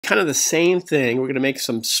kind of the same thing. We're going to make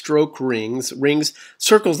some stroke rings,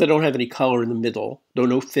 circles that don't have any color in the middle,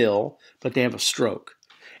 no fill, but they have a stroke.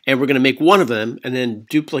 And we're going to make one of them and then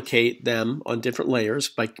duplicate them on different layers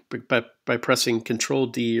by pressing Control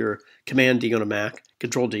D or Command D on a Mac,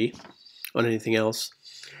 Control D on anything else.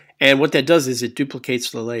 And what that does is it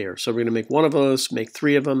duplicates the layer. So we're going to make one of those, make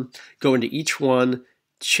 3 of them, go into each one,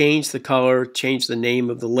 change the color, change the name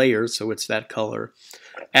of the layer so it's that color,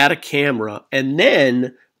 add a camera, and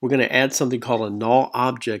then we're going to add something called a null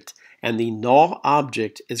object. And the null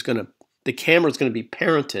object is going to, the camera is going to be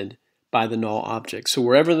parented by the null object. So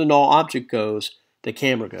wherever the null object goes, the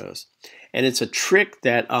camera goes. And it's a trick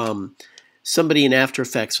that somebody in After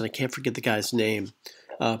Effects, and I can't forget the guy's name,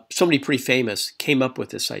 somebody pretty famous came up with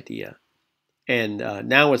this idea. And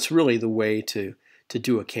now it's really the way to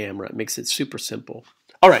do a camera. It makes it super simple.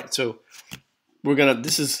 All right, so we're gonna,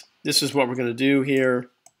 this is what we're gonna do here.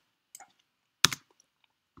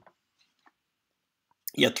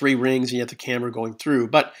 You have 3 rings and you have the camera going through,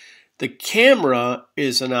 but the camera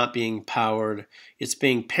is not being powered. It's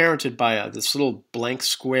being parented by this little blank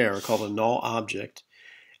square called a null object,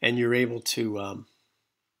 and you're able to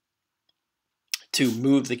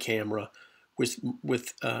move the camera with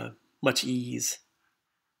much ease.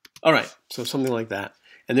 All right, so something like that.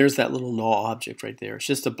 And there's that little null object right there. It's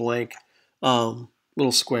just a blank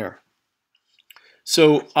little square.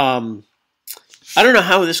 So I don't know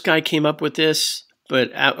how this guy came up with this,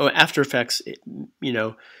 but After Effects, you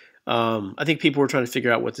know, I think people were trying to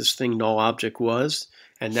figure out what this thing null object was,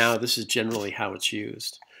 and now this is generally how it's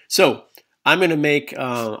used. So I'm going to make,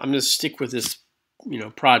 I'm going to stick with this, you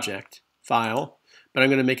know, project file, but I'm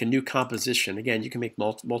going to make a new composition. Again, you can make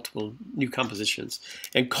multiple new compositions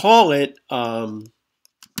and call it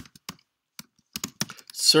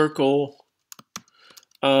circle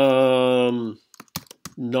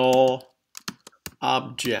null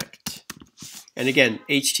object. And again,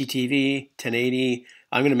 HTTV 1080.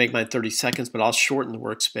 I'm going to make mine 30 seconds, but I'll shorten the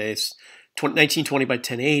workspace. 1920 by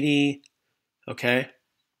 1080. Okay.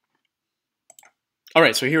 All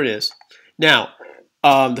right, so here it is. Now,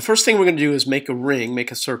 the first thing we're going to do is make a ring, make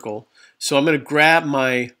a circle. So I'm going to grab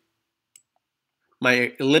my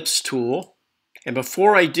ellipse tool, and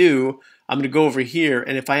before I do, I'm going to go over here,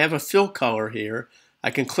 and if I have a fill color here,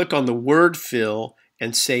 I can click on the word fill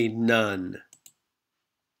and say none.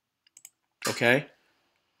 Okay?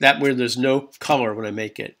 That where there's no color when I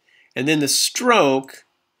make it. And then the stroke,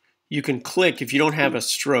 you can click, if you don't have a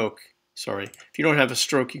stroke, if you don't have a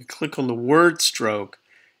stroke, you can click on the word stroke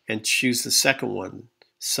and choose the second one,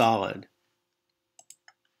 solid.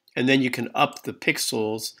 And then you can up the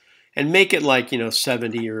pixels and make it like, you know,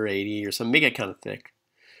 70 or 80 or something, make it kind of thick.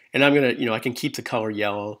 And I'm going to, you know, I can keep the color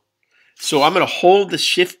yellow. So I'm going to hold the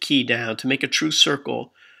shift key down to make a true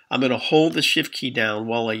circle. I'm going to hold the shift key down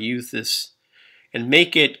while I use this and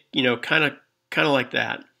make it, you know, kind of like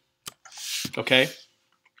that. Okay?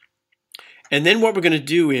 And then what we're going to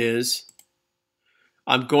do is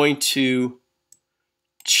I'm going to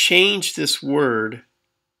change this word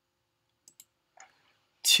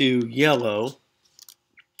to yellow.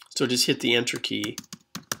 So just hit the enter key.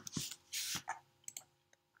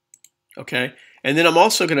 Okay? And then I'm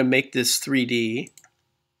also going to make this 3D.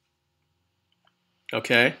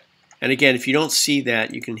 Okay? And again, if you don't see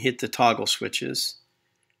that, you can hit the toggle switches.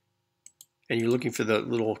 And you're looking for the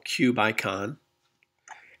little cube icon.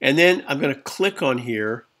 And then I'm going to click on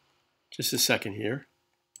here. Just a second here.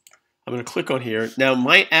 I'm going to click on here. Now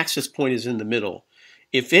my access point is in the middle.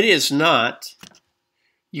 If it is not,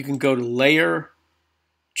 you can go to Layer,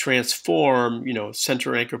 Transform, you know,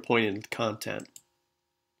 Center Anchor Point in Content.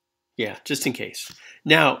 Yeah, just in case.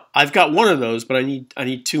 Now I've got one of those, but I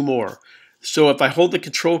need 2 more. So if I hold the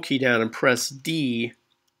Control key down and press D,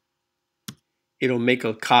 it'll make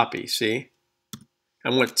a copy. See? I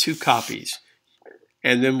want 2 copies.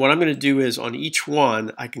 And then what I'm going to do is on each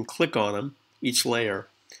one, I can click on them, each layer,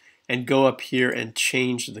 and go up here and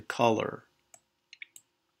change the color.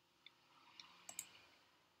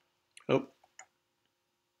 Oh.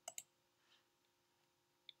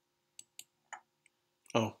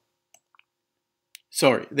 Oh.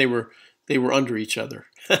 Sorry, they were under each other.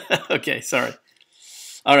 Okay, sorry.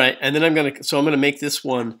 All right, and then I'm going to make this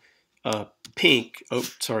one pink. Oh,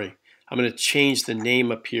 sorry. I'm going to change the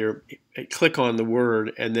name up here. Click on the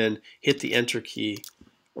word and then hit the enter key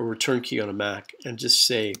or return key on a Mac and just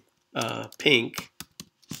say pink.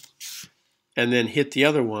 And then hit the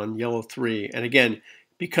other one, yellow 3. And again,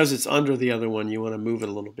 because it's under the other one, you want to move it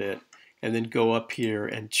a little bit and then go up here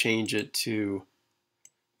and change it to,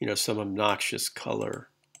 you know, some obnoxious color.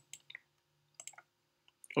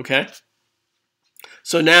 Okay.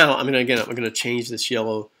 So now I'm going to change this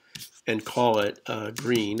yellow and call it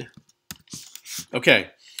green. Okay,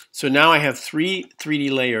 so now I have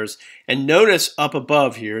 3D layers, and notice up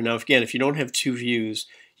above here, now again, if you don't have 2 views,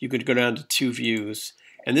 you could go down to 2 views,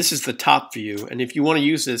 and this is the top view, and if you want to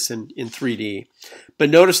use this in 3D, but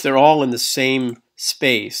notice they're all in the same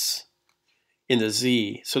space in the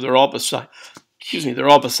Z, so they're all beside, they're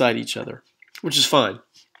all beside each other, which is fine.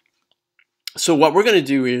 So what we're going to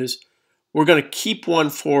do is we're going to keep one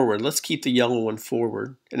forward. Let's keep the yellow one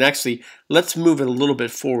forward. And actually, let's move it a little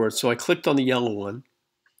bit forward. So I clicked on the yellow one.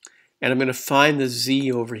 And I'm going to find the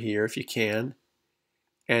Z over here if you can.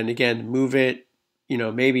 And again, move it,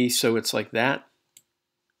 maybe so it's like that.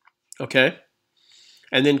 Okay?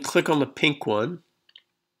 And then click on the pink one.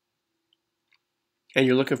 And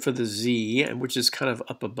you're looking for the Z, which is kind of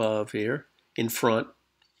up above here, in front.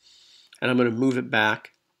 And I'm going to move it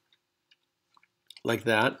back like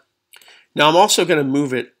that. Now I'm also going to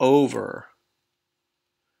move it over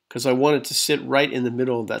because I want it to sit right in the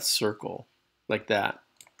middle of that circle, like that.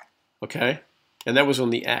 Okay? And that was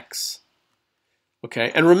on the X.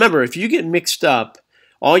 Okay? And remember, if you get mixed up,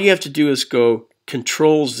 all you have to do is go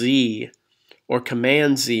Control Z or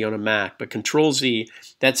Command Z on a Mac, but Control Z,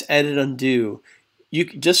 that's Edit Undo. You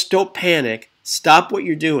just don't panic. Stop what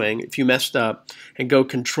you're doing if you messed up and go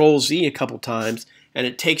Control Z a couple times, and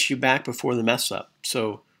it takes you back before the mess up.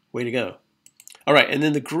 So, way to go. All right, and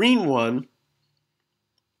then the green one,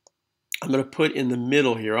 I'm going to put in the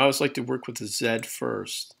middle here. I always like to work with the Z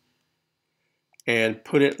first and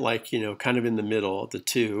put it like, kind of in the middle of the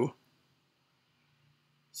two.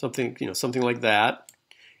 Something, something like that.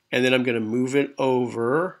 And then I'm going to move it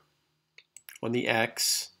over on the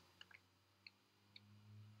X.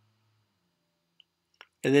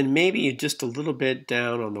 And then maybe just a little bit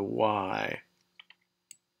down on the Y.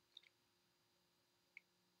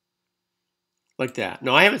 Like that.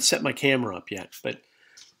 Now I haven't set my camera up yet, but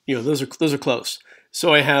those are close.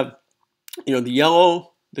 So I have the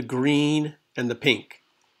yellow, the green, and the pink.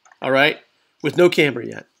 All right, with no camera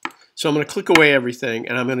yet. So I'm going to click away everything,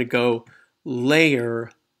 and I'm going to go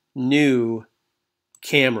Layer, New,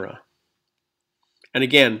 Camera. And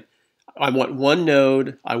again, I want one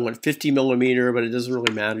node. I want 50 millimeter, but it doesn't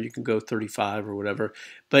really matter. You can go 35 or whatever.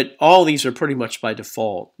 But all these are pretty much by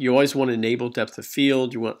default. You always want to enable depth of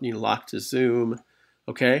field. You want lock to zoom.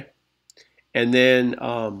 Okay, and then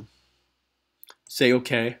say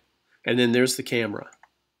OK, and then there's the camera.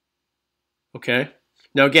 Okay.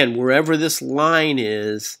 Now again, wherever this line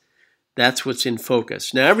is, that's what's in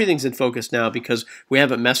focus. Now everything's in focus now because we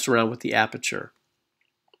haven't messed around with the aperture.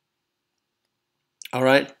 All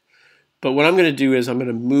right. But what I'm going to do is I'm going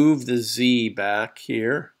to move the Z back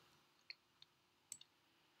here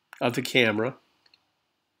of the camera.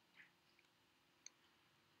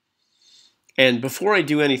 And before I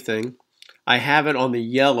do anything, I have it on the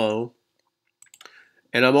yellow.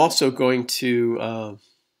 And I'm also going to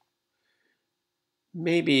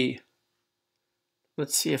maybe,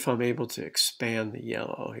 let's see if I'm able to expand the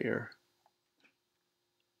yellow here.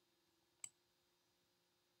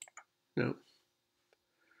 No.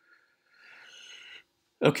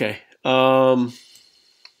 Okay.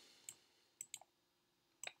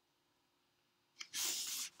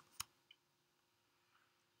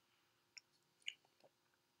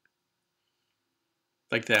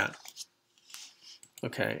 Like that.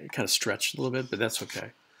 Okay, it kind of stretched a little bit, but that's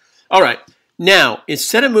okay. All right. Now,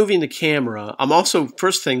 instead of moving the camera, I'm also,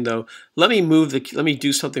 first thing though, let me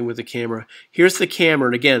do something with the camera. Here's the camera,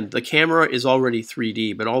 and again, the camera is already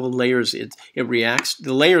 3D, but all the layers, it reacts,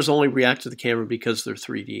 the layers only react to the camera because they're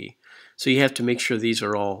 3D. So you have to make sure these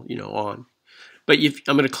are all, on. But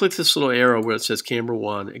I'm going to click this little arrow where it says camera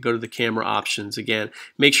 1 and go to the camera options again.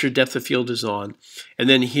 Make sure depth of field is on. And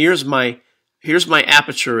then here's my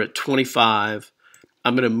aperture at 25.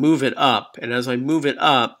 I'm going to move it up, and as I move it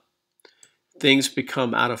up, things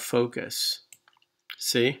become out of focus.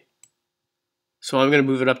 See? So I'm going to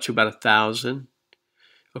move it up to about 1,000.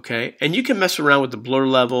 Okay, and you can mess around with the blur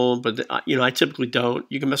level, but I typically don't.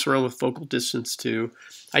 You can mess around with focal distance too.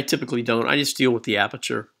 I typically don't. I just deal with the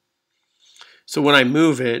aperture. So when I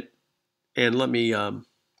move it, and let me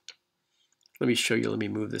show you. Let me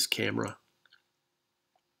move this camera.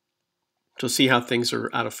 So see how things are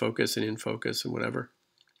out of focus and in focus and whatever.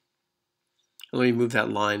 And let me move that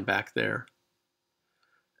line back there.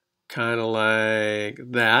 Kind of like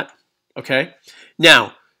that. Okay.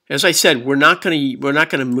 Now, as I said, we're not going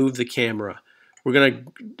to move the camera. We're going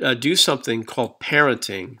to do something called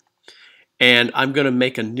parenting, and I'm going to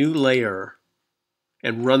make a new layer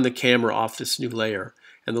and run the camera off this new layer.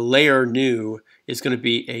 And the layer new is going to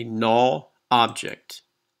be a null object.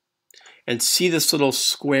 And see this little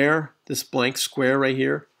square, this blank square right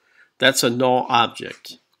here? That's a null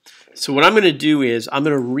object. So what I'm going to do is I'm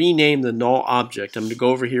going to rename the null object. I'm going to go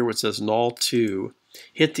over here where it says null2,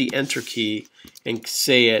 hit the enter key, and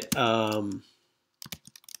say it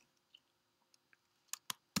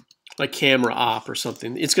like camera op or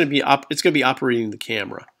something. It's going to be operating the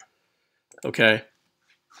camera. Okay.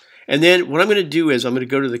 And then what I'm going to do is I'm going to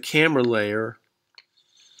go to the camera layer,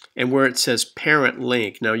 and where it says parent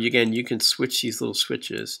link. Now again, you can switch these little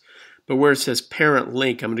switches, but where it says parent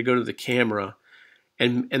link, I'm going to go to the camera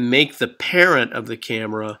and make the parent of the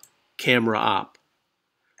camera camera op.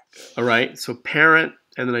 All right, so parent,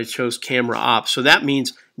 and then I chose camera op. So that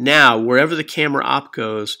means now wherever the camera op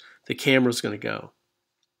goes, the camera's going to go.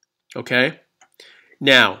 Okay.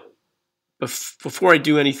 Now, before I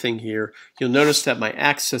do anything here, you'll notice that my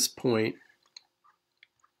access point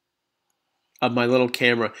of my little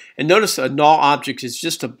camera, and notice a null object is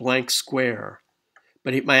just a blank square,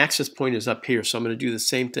 but my access point is up here. So I'm going to do the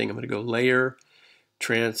same thing. I'm going to go layer,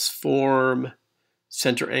 transform,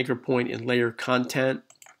 center anchor point in layer content,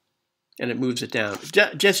 and it moves it down.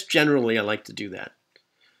 Just generally, I like to do that.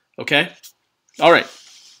 Okay? All right.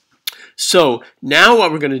 So now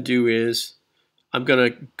what we're going to do is I'm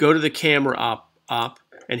going to go to the camera op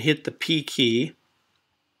and hit the P key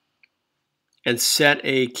and set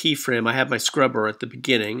a keyframe. I have my scrubber at the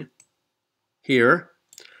beginning here.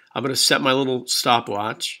 I'm going to set my little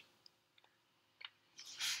stopwatch.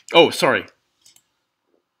 Oh, sorry.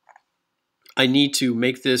 I need to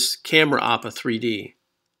make this camera op a 3D.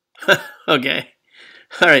 Okay.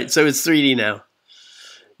 All right, so it's 3D now.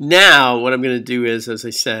 Now what I'm going to do is, as I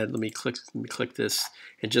said, let me click this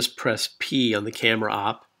and just press P on the camera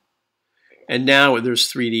op. And now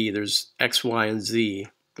there's 3D. There's X, Y, and Z.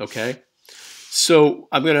 Okay. So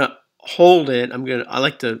I'm going to hold it. I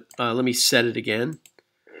like to let me set it again.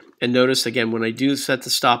 And notice again when I do set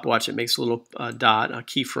the stopwatch, it makes a little dot, a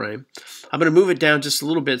keyframe. I'm going to move it down just a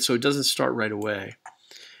little bit so it doesn't start right away.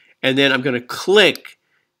 And then I'm going to click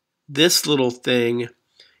this little thing.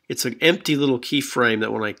 It's an empty little keyframe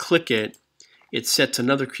that when I click it, it sets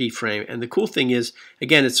another keyframe. And the cool thing is,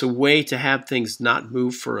 again, it's a way to have things not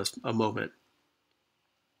move for a moment.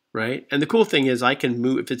 Right? And the cool thing is I can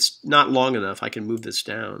move, if it's not long enough, I can move this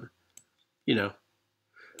down. You know.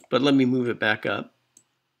 But let me move it back up.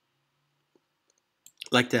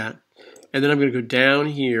 Like that. And then I'm going to go down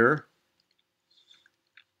here,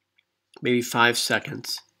 maybe 5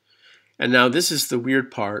 seconds. And now this is the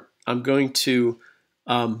weird part. I'm going to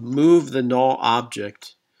move the null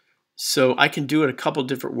object. So I can do it a couple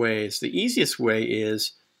different ways. The easiest way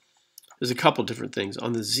is, there's a couple different things.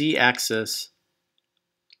 On the z-axis,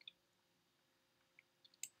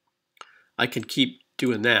 I can keep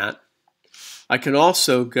doing that. I can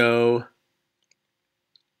also go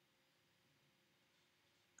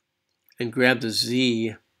and grab the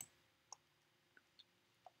Z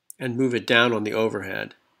and move it down on the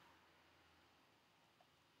overhead.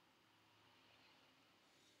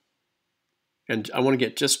 And I want to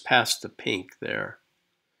get just past the pink there.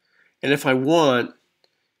 And if I want,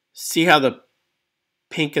 see how the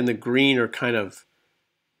pink and the green are kind of,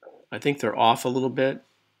 I think they're off a little bit.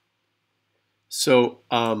 So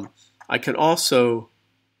I can also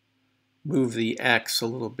move the X a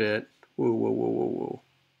little bit. Whoa, whoa, whoa, whoa, whoa.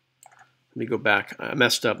 Let me go back. I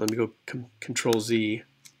messed up. Let me go Control Z.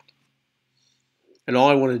 And all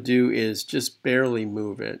I want to do is just barely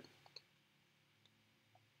move it.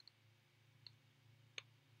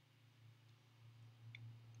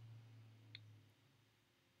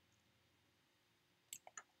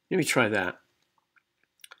 Let me try that.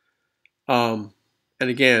 And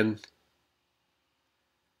again,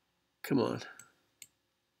 come on.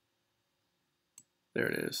 There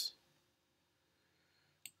it is.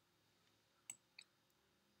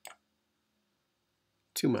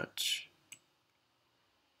 Too much.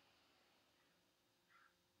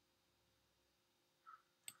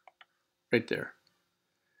 Right there.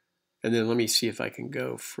 And then let me see if I can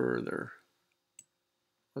go further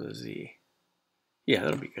on the Z. Yeah,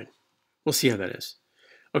 that'll be good. We'll see how that is.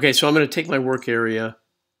 Okay, so I'm going to take my work area,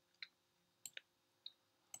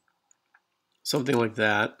 something like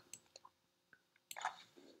that.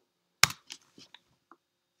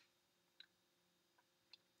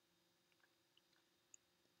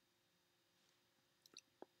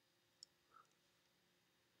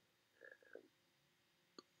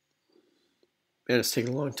 Man, it's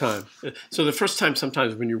taking a long time. So the first time,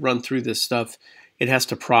 sometimes when you run through this stuff, it has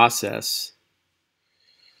to process.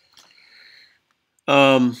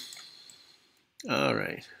 All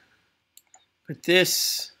right. But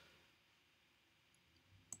this,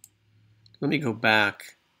 let me go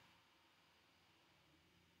back.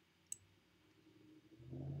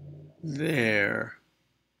 there.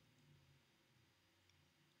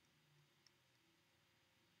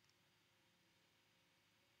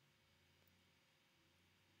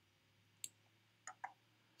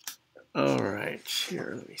 All right,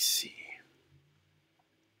 here, let me see.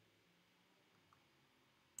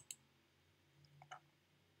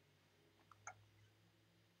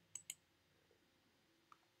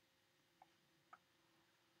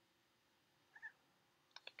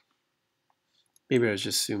 Maybe I was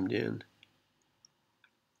just zoomed in.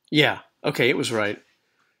 Yeah, okay, it was right.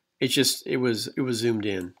 It was zoomed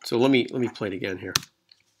in. So let me play it again here.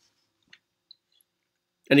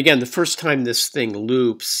 And again, the first time this thing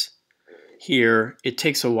loops here, it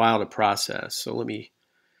takes a while to process. So let me,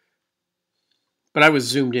 but I was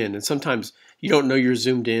zoomed in, and sometimes you don't know you're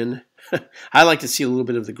zoomed in. I like to see a little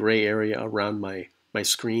bit of the gray area around my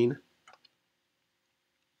screen.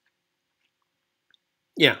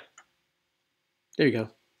 Yeah, there you go.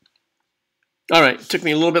 All right, it took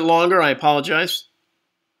me a little bit longer. I apologize.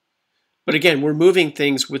 But again, we're moving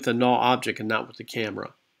things with the null object and not with the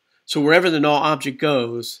camera. So wherever the null object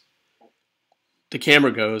goes, the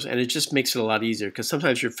camera goes, and it just makes it a lot easier, because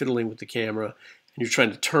sometimes you're fiddling with the camera and you're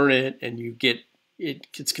trying to turn it, and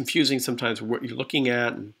it gets confusing sometimes what you're looking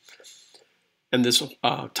at, and this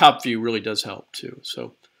top view really does help too.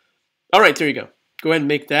 So, all right, there you go. Go ahead and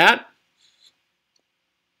make that.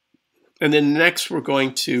 And then next we're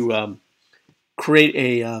going to create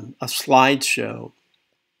a slideshow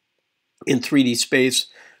in 3D space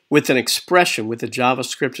with an expression, with a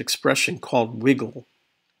JavaScript expression called wiggle.